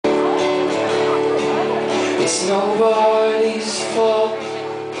It's nobody's fault.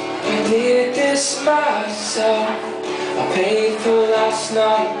 I did this myself. I paid for last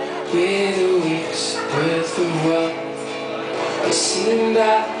night with a week's worth of wealth. It seemed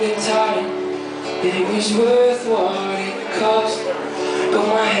at the time that it was worth what it cost, but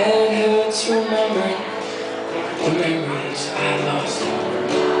my head hurts remembering the memories I lost.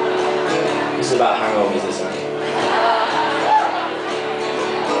 This is about hangovers, this one.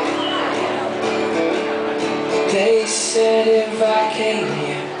 They said if I came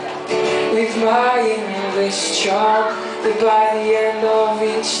here with my English charm, that by the end of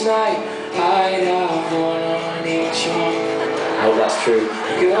each night I'd have one on each arm. I hope that's true.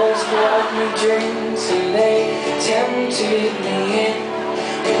 Girls brought me drinks and they tempted me in,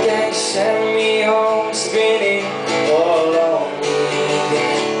 but then sent me home spinning all on me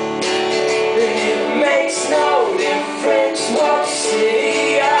again. It makes no difference what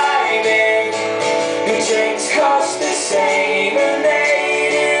city I'm in. The drinks cost the same and they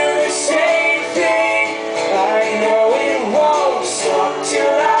do the same thing. I know it won't stop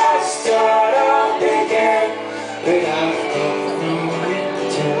till I start up again, but I've got no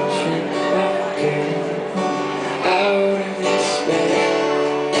intention of getting out of this bed.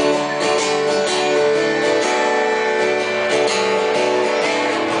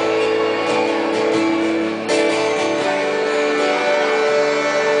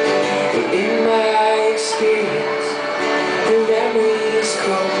 But in my experience, the memories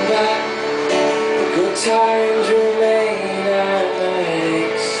come back, the good times remain and the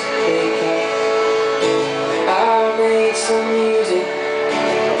headaches they pass. I made some music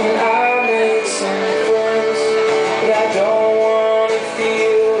and I made some friends, but I don't want to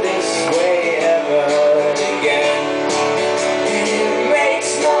feel this way ever again. And it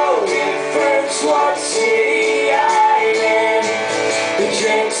makes no difference what city I'm in. The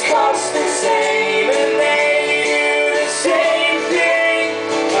drinks cost the same and they do the same thing.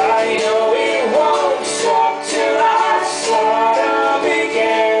 I know it won't stop till I start up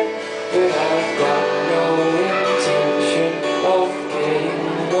again, but I've got no intention of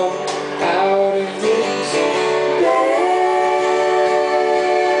getting up out of this bed.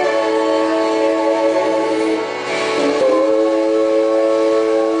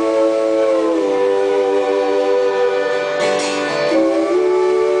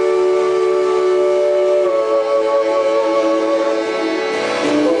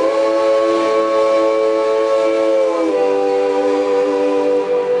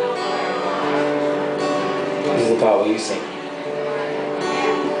 This is the part where you sing.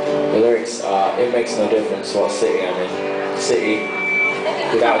 The lyrics are, it makes no difference what city I'm in. City,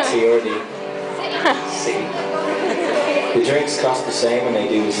 without T or a D. City. The drinks cost the same and they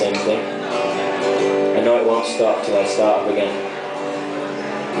do the same thing. I know it won't stop till I start up again.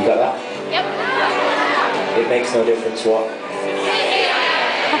 You got that? Yep. It makes no difference what.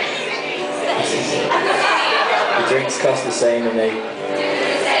 The drinks cost the same and they do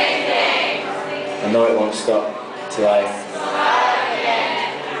the same thing. I know it won't stop till I.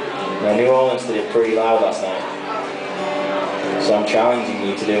 Now New Orleans did it pretty loud last night, so I'm challenging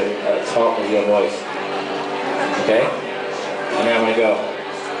you to do it at the top of your voice. Okay? And then I'm going to go.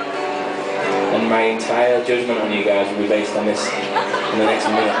 And my entire judgment on you guys will be based on this in the next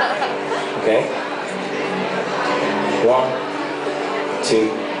minute. Okay? 1, 2,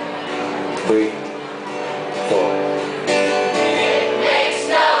 3, 4.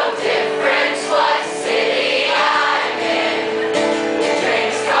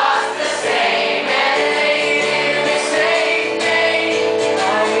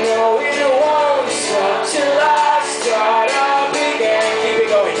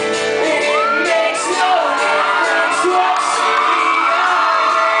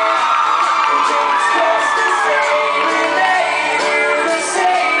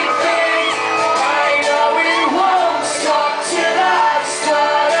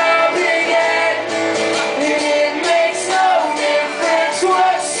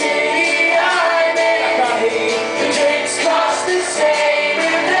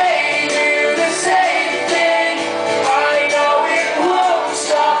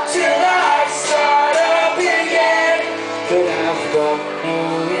 But I've got no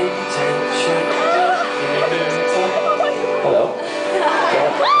intention